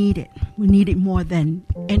really need it. We need it more than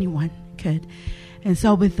anyone could. And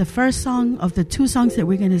so with the first song of the two songs that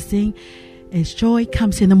we're going to sing is Joy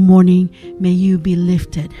Comes in the Morning. May you be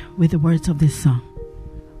lifted with the words of this song.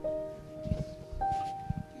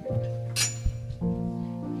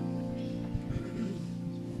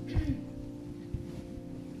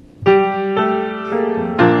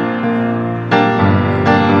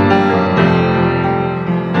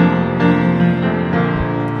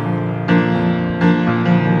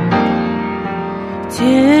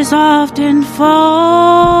 Tears often fall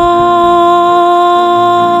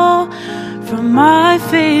from my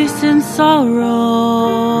face in sorrow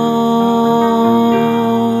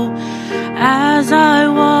as I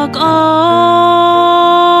walk on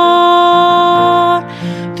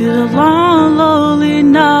through the long, lonely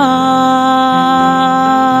night,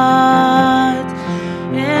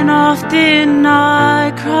 and often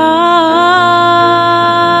I cry,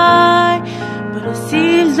 but it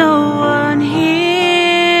seems no one hears.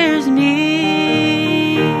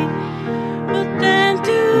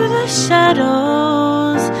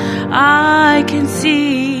 Shadows, I can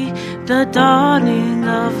see the dawning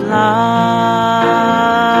of light.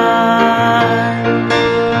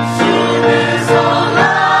 Soon is all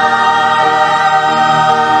life,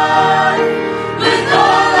 with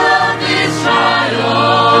all of its trials,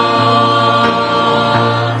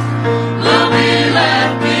 will be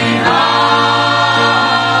left behind.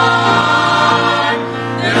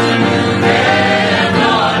 There's a new day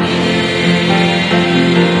dawning.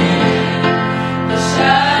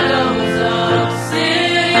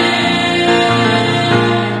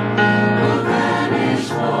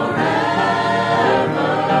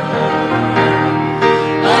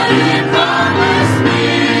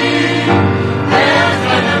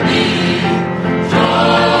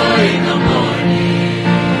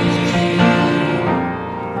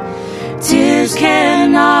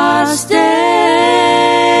 Cannot stay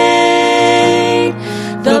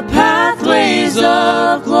the pathways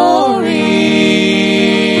of glory.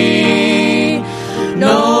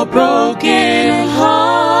 No broken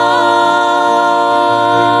hearts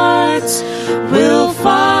will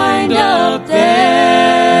find up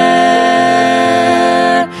there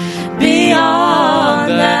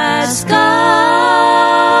beyond that sky.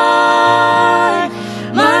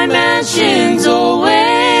 My mansion's away.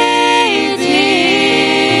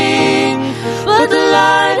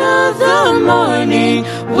 Morning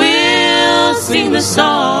we'll sing the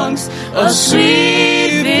songs of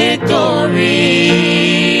sweet victory.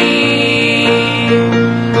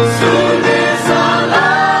 Soon is our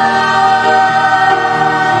life,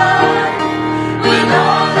 with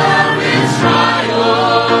all of its trials,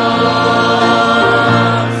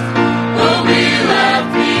 will be left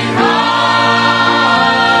behind.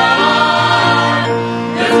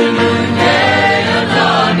 There's a new day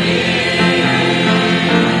dawning.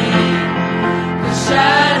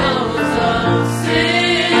 Shadows of sin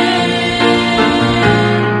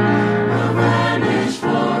will vanish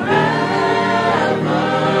forever.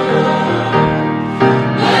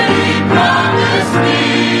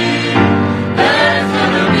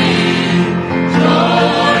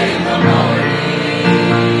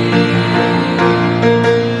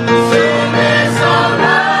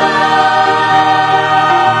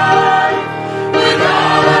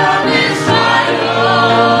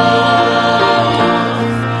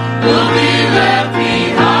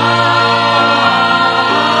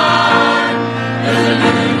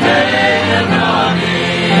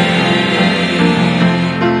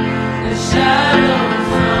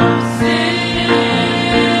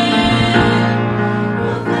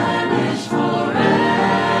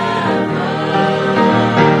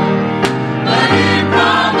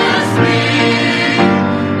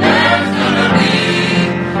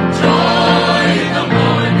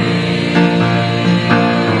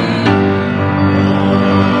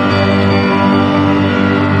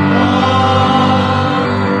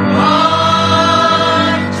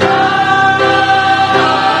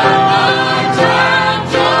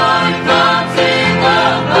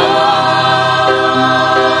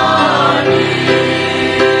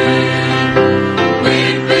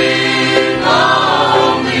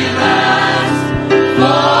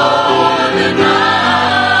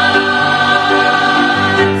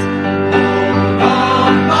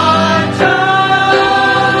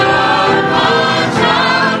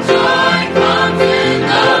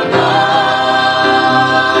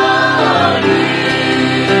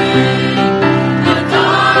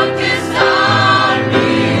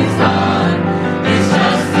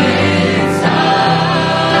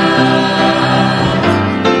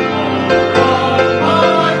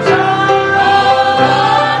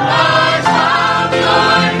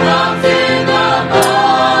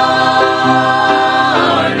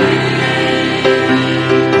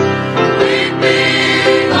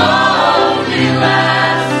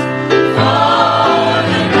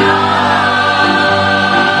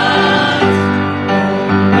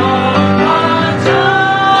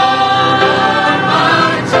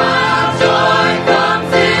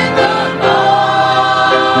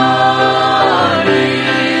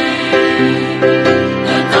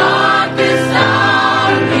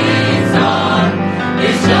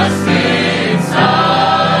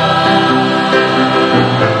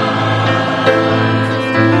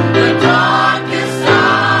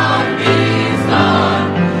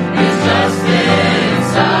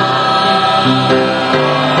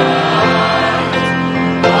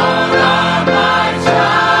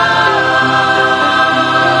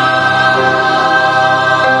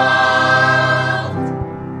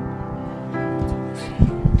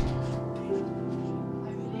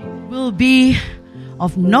 will be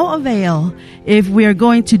of no avail if we are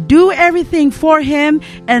going to do everything for Him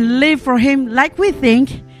and live for Him like we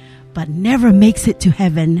think, but never makes it to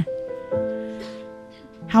heaven.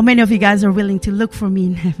 How many of you guys are willing to look for me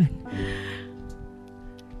in heaven?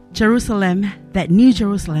 Jerusalem, that new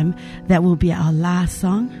Jerusalem, that will be our last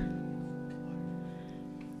song.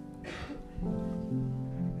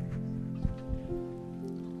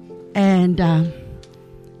 And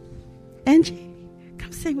Angie,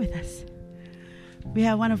 come sing with us. We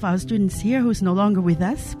have one of our students here who's no longer with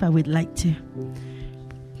us, but we'd like to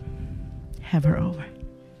have her over.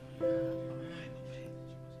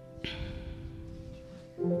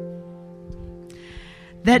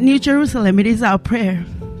 That new Jerusalem, it is our prayer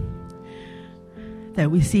that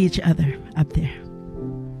we see each other up there.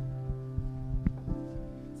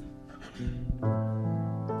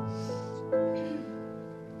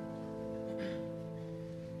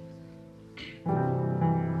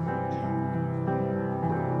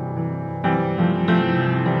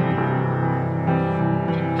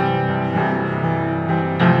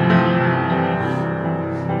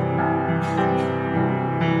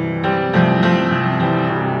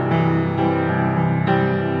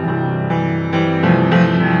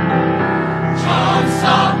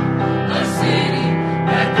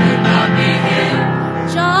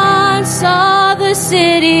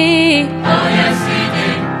 City. Oh yes he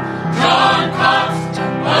did. John caught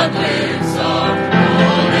a glimpse of the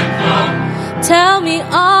golden throne. Tell me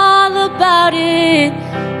all about it.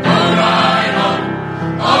 Go right on,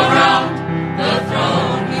 around the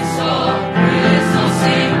throne he saw crystal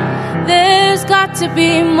sea. There's got to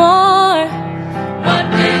be more. What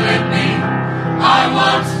will it be? I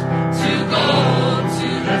want to go to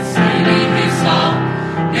the city he saw,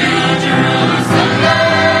 New Jerusalem.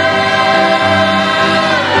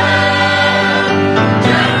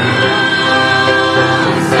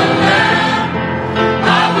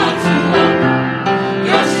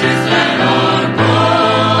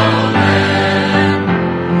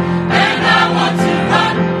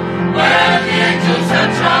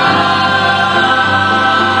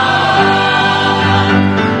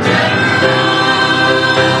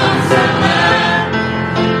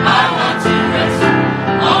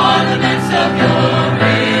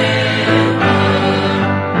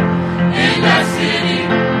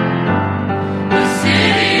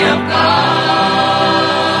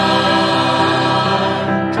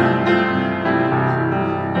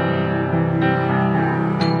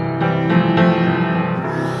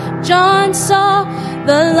 John saw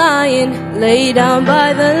the lion lay down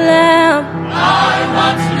by the lamb. I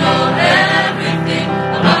want to know everything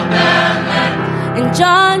about that land. And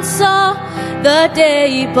John saw the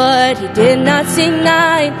day, but he did not see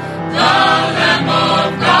night. The Lamb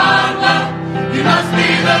of God, well, you must be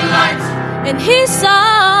the light. And he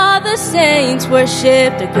saw the saints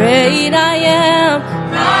worship the great I am.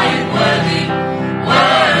 Crying, worthy,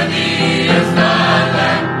 worthy is the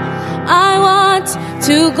Lamb. I want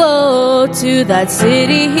to go to that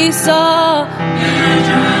city he saw, New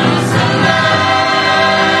Jerusalem.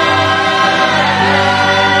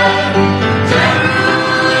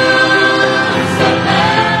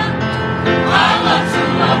 Jerusalem. I want to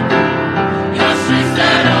walk your streets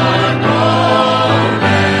that are golden.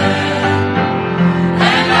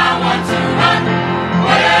 And I want to run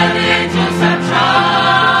where the angels have trod.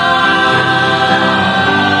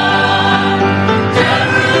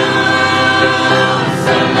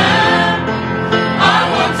 Jerusalem. I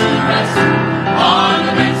want to rest on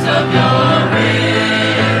the banks of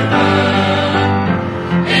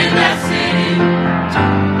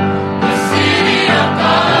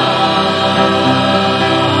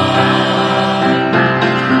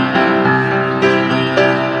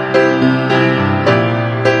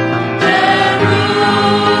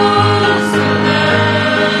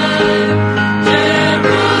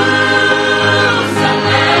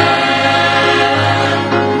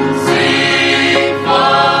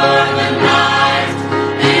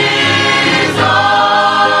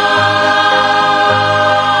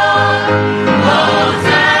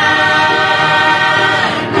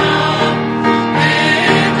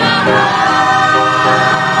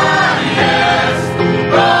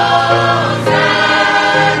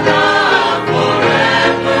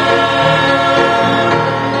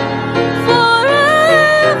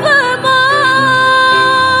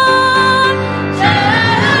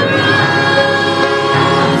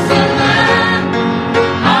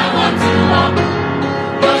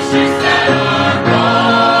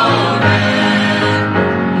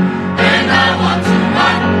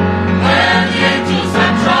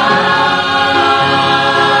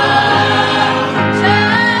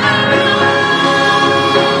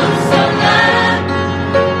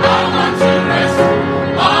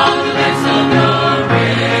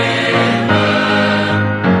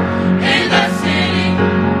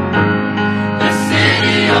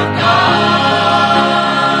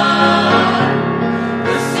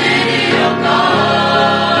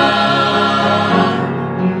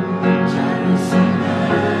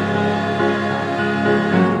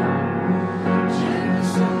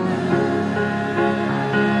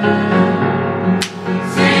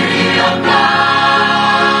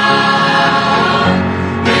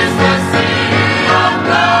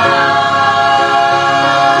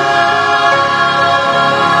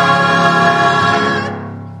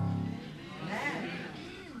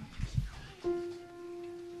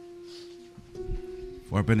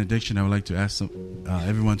For our benediction, I would like to ask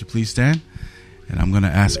everyone to please stand. And I'm going to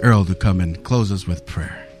ask Earl to come and close us with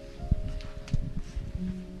prayer.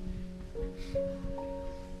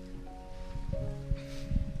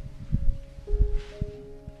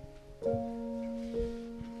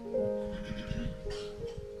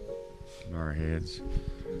 Our heads.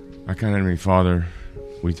 Our kind Heavenly Father,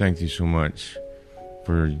 we thank you so much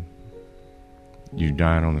for you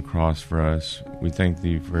dying on the cross for us. We thank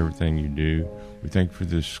thee for everything you do. We thank you for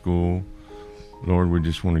this school. Lord, we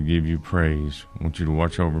just want to give you praise. I want you to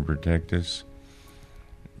watch over and protect us,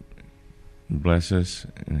 bless us,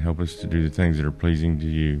 and help us to do the things that are pleasing to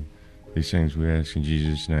you. These things we ask in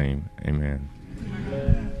Jesus' name. Amen.